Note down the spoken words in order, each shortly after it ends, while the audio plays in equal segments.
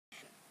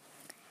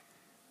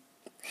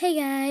Hey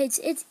guys,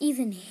 it's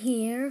Ethan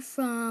here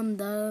from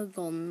the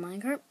Golden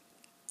Minecraft.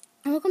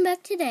 And welcome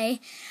back. Today.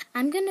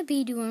 I'm going to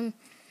be doing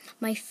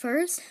my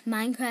first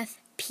Minecraft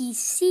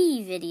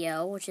PC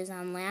video, which is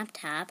on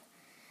laptop,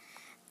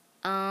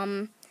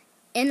 in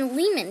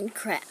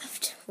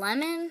Lemoncraft.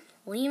 Lemon?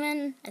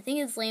 I think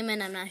it's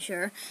Lemon, I'm not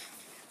sure.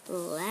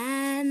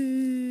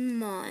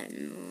 Lemon.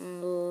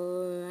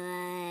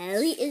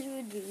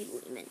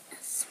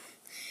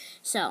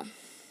 So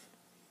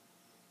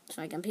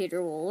my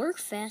computer will work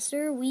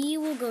faster. We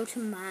will go to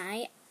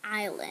my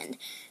island.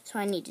 So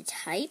I need to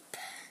type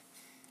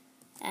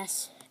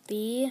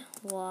SB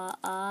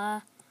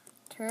water.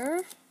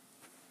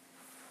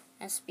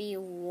 SB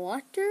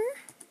water.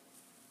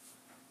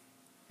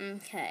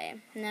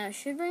 Okay. Now it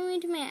should bring me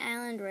to my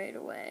island right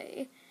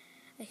away.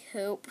 I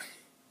hope.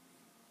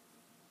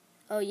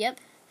 Oh, yep.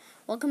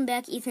 Welcome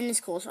back, Ethan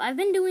is cool. So I've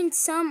been doing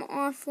some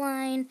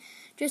offline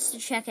just to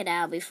check it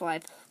out before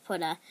I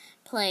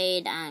play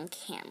it on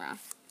camera.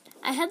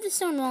 I have the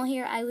stone wall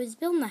here. I was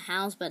building a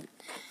house, but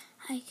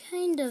I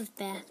kind of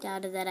backed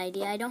out of that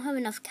idea. I don't have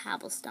enough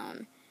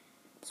cobblestone.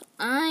 So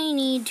I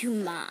need to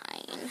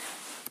mine.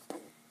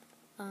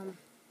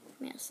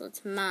 Yes,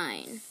 let's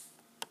mine.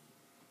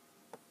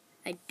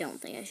 I don't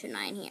think I should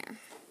mine here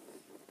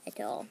at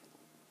all.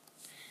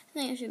 I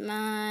think I should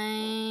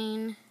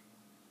mine.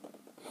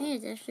 Hey,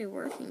 it's actually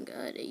working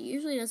good. It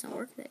usually doesn't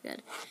work that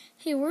good.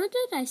 Hey, where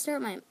did I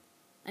start my...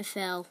 I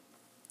fell.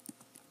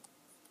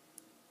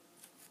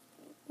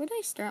 Where did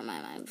I start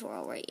my mine before?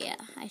 Oh, right, yeah.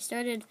 I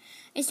started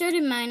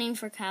mining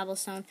for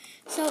cobblestone.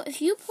 So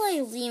if you play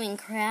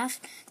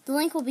Lemoncraft, the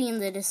link will be in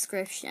the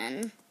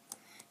description.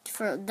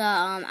 For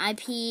the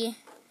IP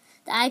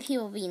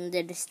will be in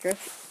the description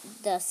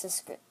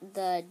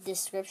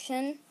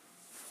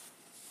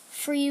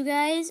for you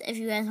guys if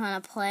you guys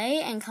want to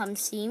play and come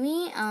see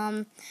me.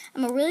 I'm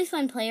a really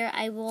fun player.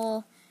 I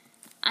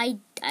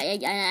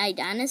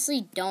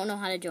honestly don't know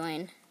how to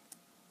join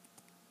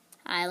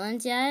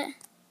islands yet.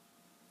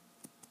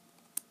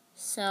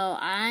 So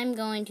I'm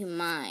going to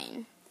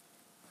mine.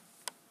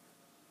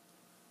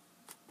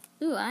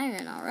 Ooh,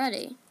 iron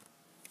already.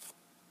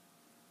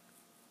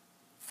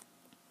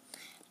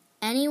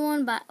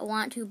 Anyone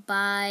want to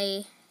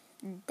buy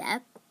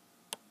death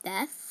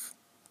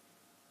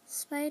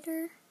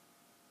spider?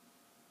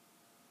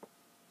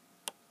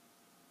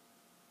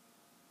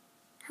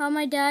 How am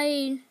I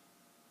dying?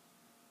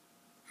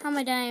 How am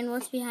I dying?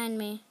 What's behind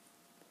me?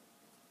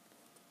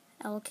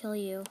 I will kill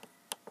you.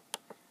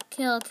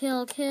 Kill,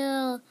 kill,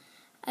 kill.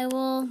 I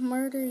will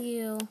murder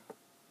you.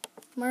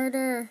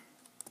 Murder.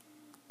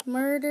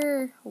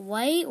 Murder.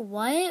 Wait,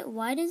 what?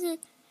 Why does it...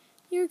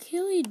 You're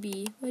killing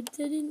me. What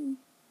didn't...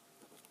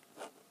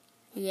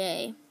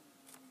 Yay.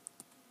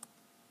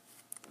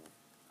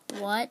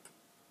 What?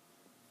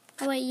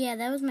 Oh, wait, yeah,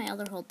 that was my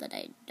other hole that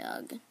I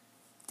dug.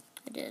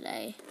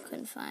 I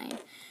couldn't find.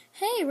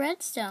 Hey,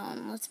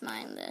 redstone. Let's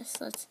mine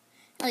this. Let's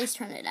at least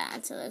turn it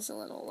on so there's a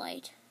little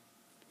light.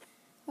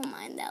 We'll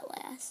mine that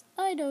last.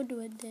 I don't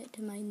want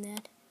to mine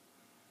that.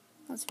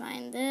 Let's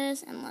mine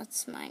this, and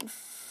let's mine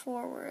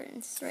forward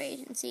and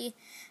straight and see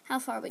how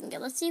far we can get.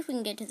 Let's see if we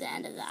can get to the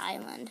end of the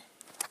island.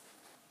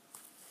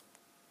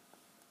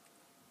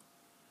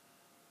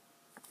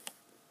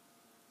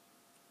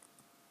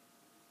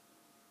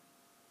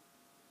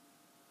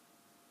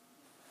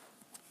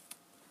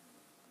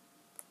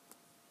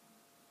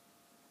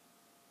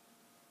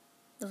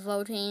 The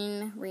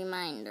voting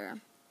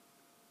reminder.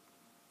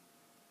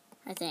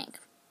 I think.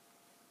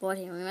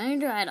 Voting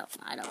reminder? I don't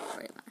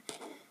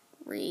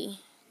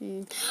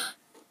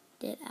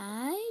Did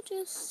I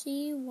just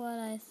see what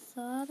I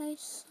thought I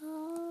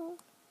saw?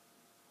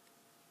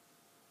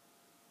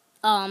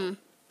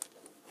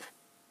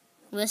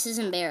 This is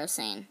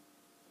embarrassing.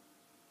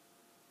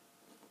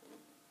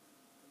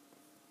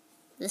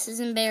 This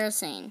is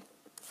embarrassing.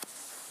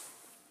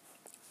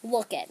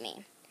 Look at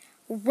me.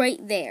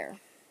 Right there.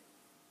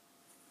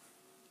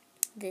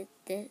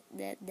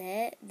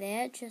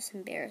 That's just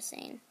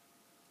embarrassing.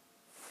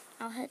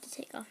 I'll have to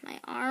take off my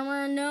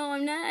armor. No,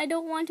 I'm not. I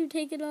don't want to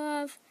take it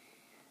off.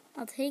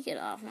 I'll take it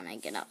off when I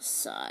get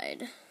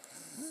outside.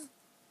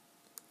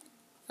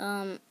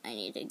 I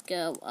need to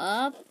go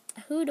up.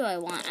 Who do I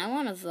want? I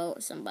want to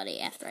vote somebody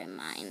after I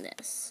mine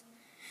this.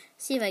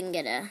 See if I can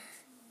get a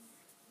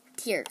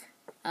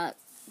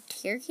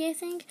Turkey, I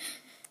think.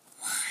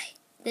 Why?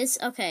 This,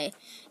 okay.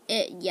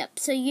 Yep.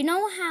 So you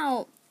know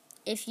how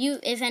if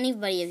any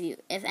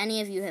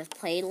of you have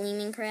played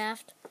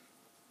Lemoncraft,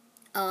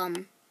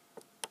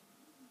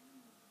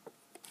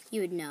 you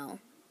would know.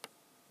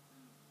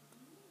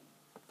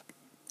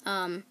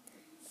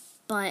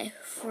 But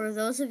for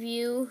those of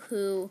you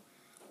who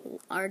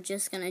are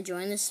just gonna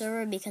join the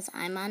server because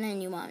I'm on it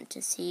and you want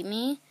to see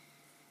me,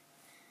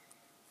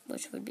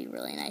 which would be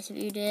really nice if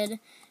you did,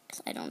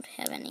 because I don't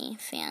have any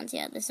fans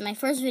yet. This is my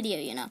first video,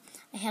 you know.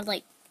 I have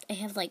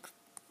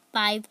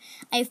five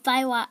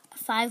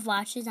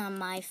watches on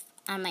my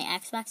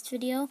Xbox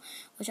video,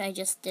 which I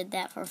just did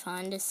that for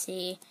fun to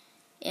see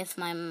if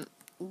my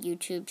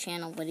YouTube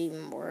channel would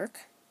even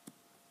work.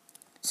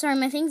 Sorry,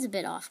 my thing's a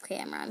bit off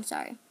camera. I'm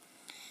sorry.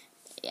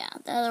 Yeah,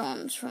 the other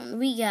one's from...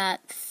 We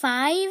got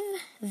 5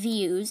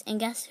 views, and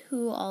guess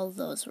who all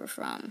those were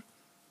from?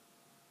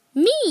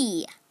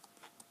 Me!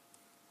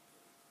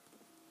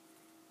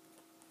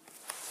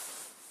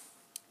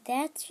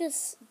 That's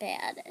just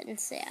bad and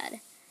sad.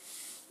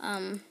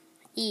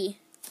 E.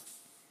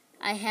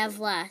 I have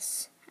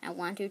less. I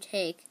want to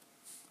take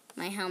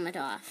my helmet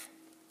off.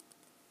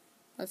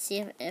 Let's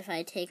see if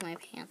I take my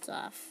pants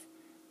off.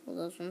 Will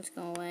those ones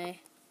go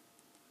away?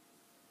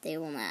 They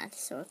will not,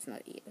 so it's no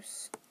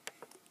use.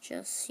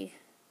 Just see.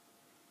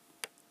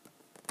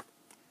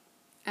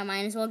 I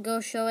might as well go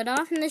show it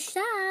off in the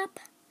shop.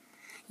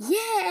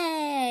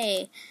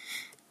 Yay!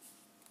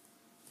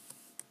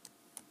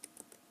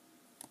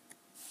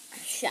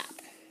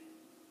 Shop.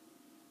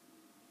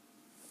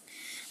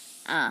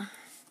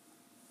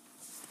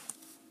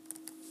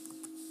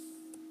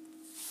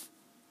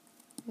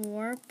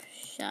 Warp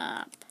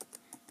shop.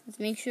 Let's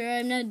make sure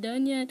I'm not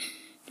done yet.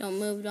 Don't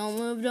move, don't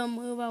move, don't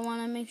move. I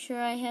want to make sure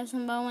I have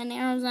some bow and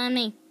arrows on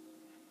me.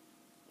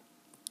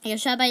 I got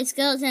shot by a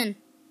skeleton.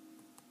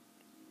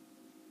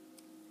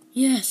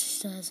 Yes,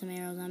 still has some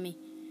arrows on me.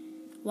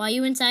 Why are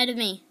you inside of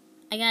me?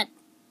 I got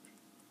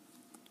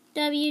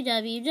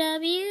www.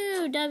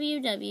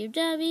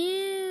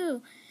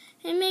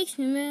 It makes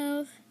me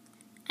move.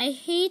 I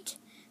hate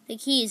the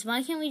keys.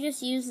 Why can't we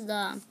just use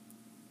the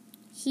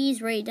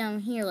keys right down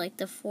here, like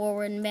the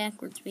forward and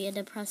backwards? We had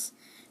to press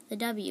the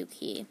W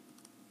key.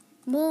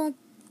 Well,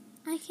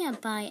 I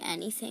can't buy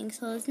anything,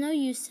 so there's no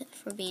use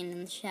for being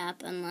in the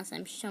shop unless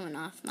I'm showing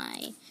off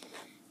my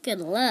good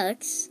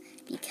looks,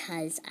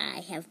 because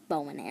I have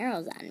bow and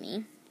arrows on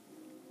me.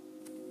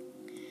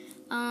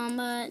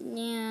 But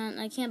yeah,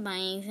 I can't buy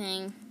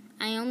anything.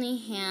 I only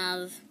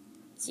have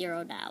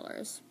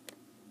 $0.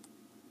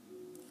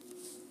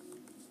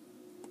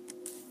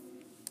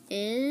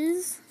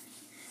 Is.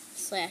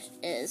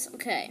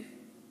 Okay.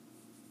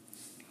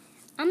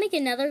 I'll make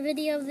another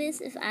video of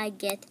this if I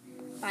get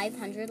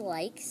 500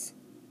 likes.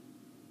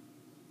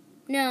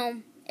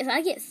 No, if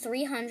I get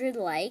 300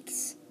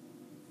 likes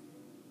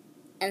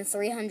and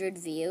 300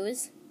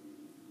 views,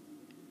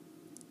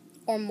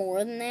 or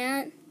more than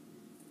that.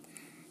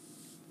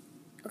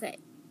 Okay,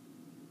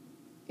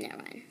 never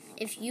mind.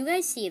 If you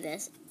guys see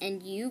this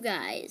and you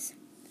guys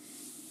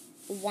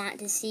want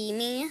to see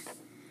me,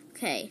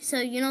 okay, so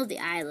you know the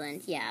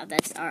island, yeah,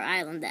 that's our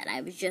island that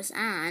I was just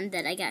on,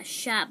 that I got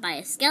shot by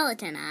a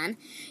skeleton on.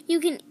 You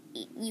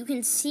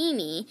can see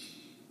me.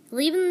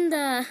 Leave in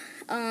the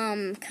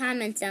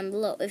comments down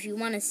below if you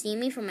want to see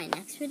me for my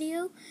next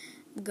video.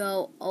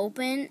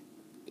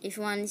 If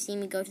you want to see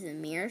me go to the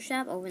mirror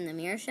shop, open the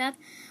mirror shop.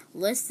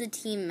 List the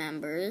team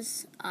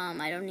members.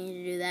 I don't need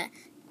to do that.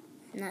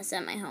 Not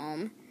set my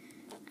home.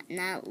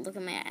 Not look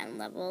at my island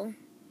level.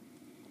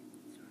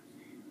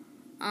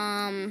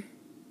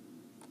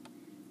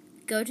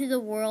 Go to the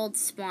world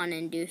spawn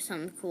and do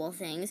some cool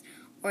things.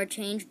 Or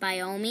change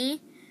biome.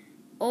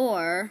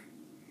 Or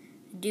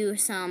do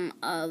some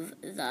of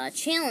the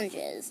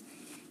challenges.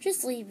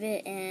 Just leave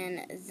it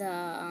in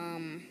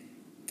the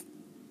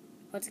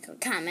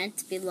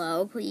comments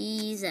below,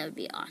 please. That would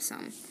be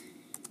awesome.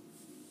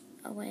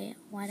 Oh wait,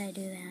 why'd I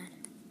do that?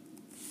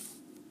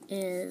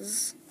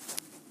 Is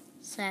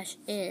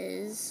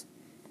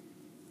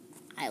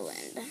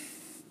island.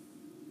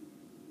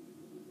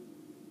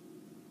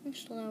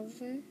 It's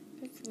loading.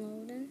 It's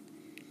loading.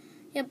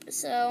 Yep.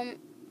 So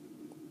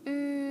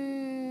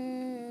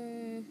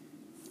I'm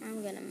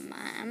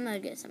gonna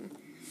get some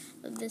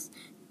of this.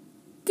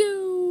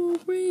 Go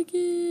break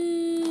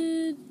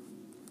it.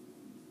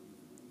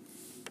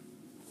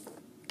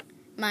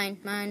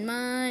 Mining.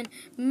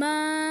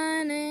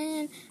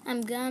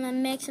 I'm gonna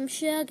make some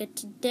sugar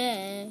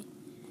today.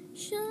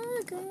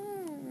 Sugar.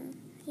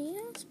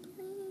 Yes,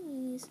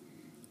 please.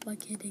 Why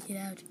can't I get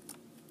out?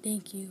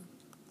 Thank you.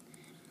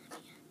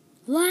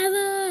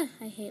 Lava!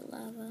 I hate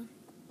lava.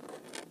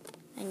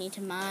 I need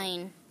to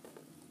mine.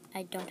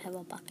 I don't have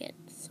a bucket,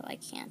 so I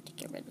can't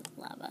get rid of the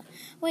lava.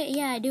 Wait,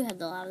 yeah, I do have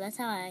the lava. That's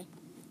how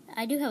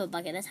I do have a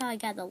bucket. That's how I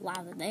got the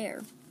lava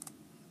there.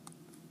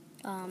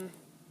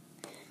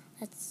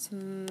 Let's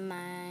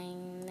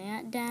mine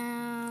that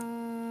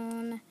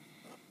down.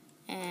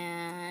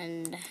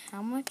 And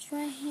how much do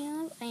I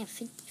have? I have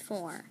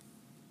 54.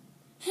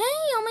 Hey,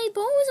 all my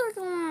bows are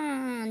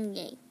gone!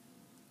 Yay.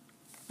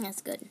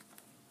 That's good.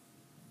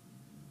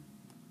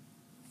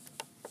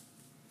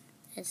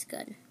 That's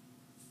good.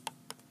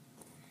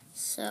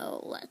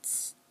 So,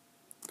 let's...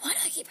 Why do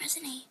I keep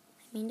pressing A? I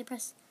mean to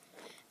press...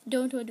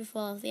 Don't want to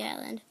fall off the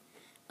island.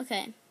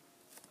 Okay.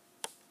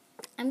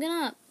 I'm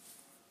gonna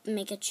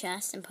make a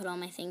chest and put all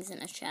my things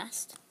in a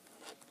chest.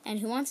 And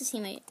who wants to see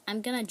my...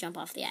 I'm gonna jump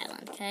off the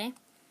island, okay?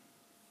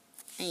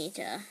 I need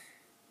to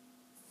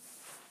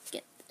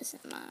get this in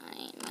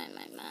mine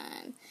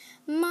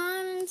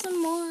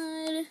some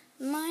wood.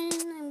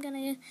 I'm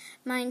gonna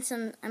mine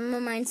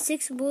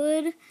 6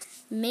 wood,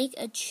 make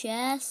a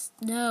chest.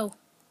 No.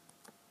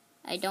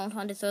 I don't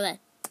want to throw that.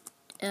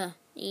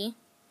 E.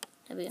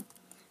 W.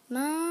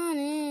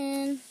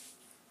 Mining.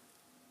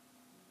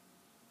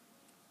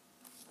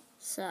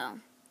 So,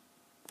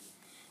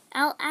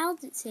 I'll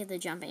save the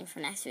jumping for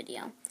next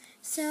video.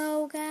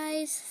 So,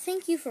 guys,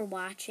 thank you for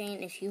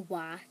watching. If you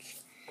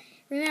watched,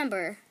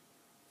 remember,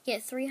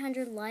 get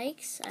 300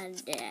 likes.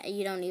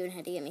 You don't even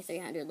have to get me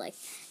 300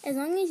 likes. As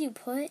long as you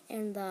put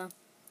in the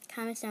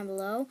comments down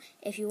below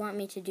if you want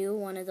me to do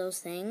one of those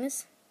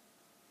things,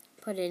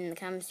 put it in the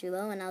comments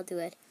below and I'll do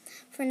it.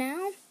 For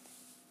now,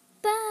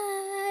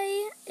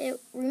 bye!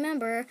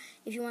 Remember,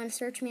 if you want to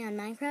search me on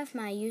Minecraft,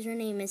 my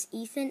username is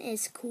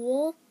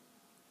EthanIsCool1.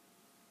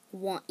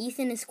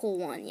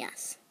 EthanIsCool1,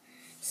 yes.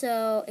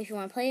 So, if you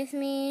want to play with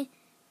me,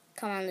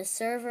 come on the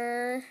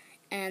server,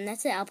 and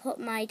that's it. I'll put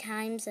my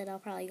times that I'll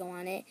probably go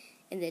on it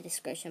in the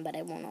description, but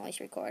I won't always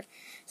record.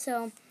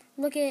 So,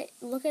 look at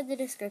the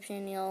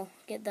description. You'll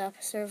get the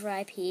server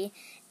IP,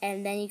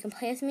 and then you can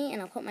play with me,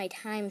 and I'll put my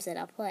times that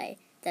I play,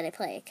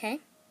 okay?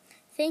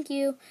 Thank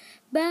you.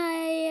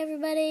 Bye,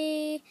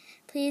 everybody.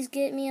 Please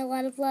get me a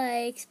lot of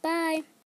likes. Bye.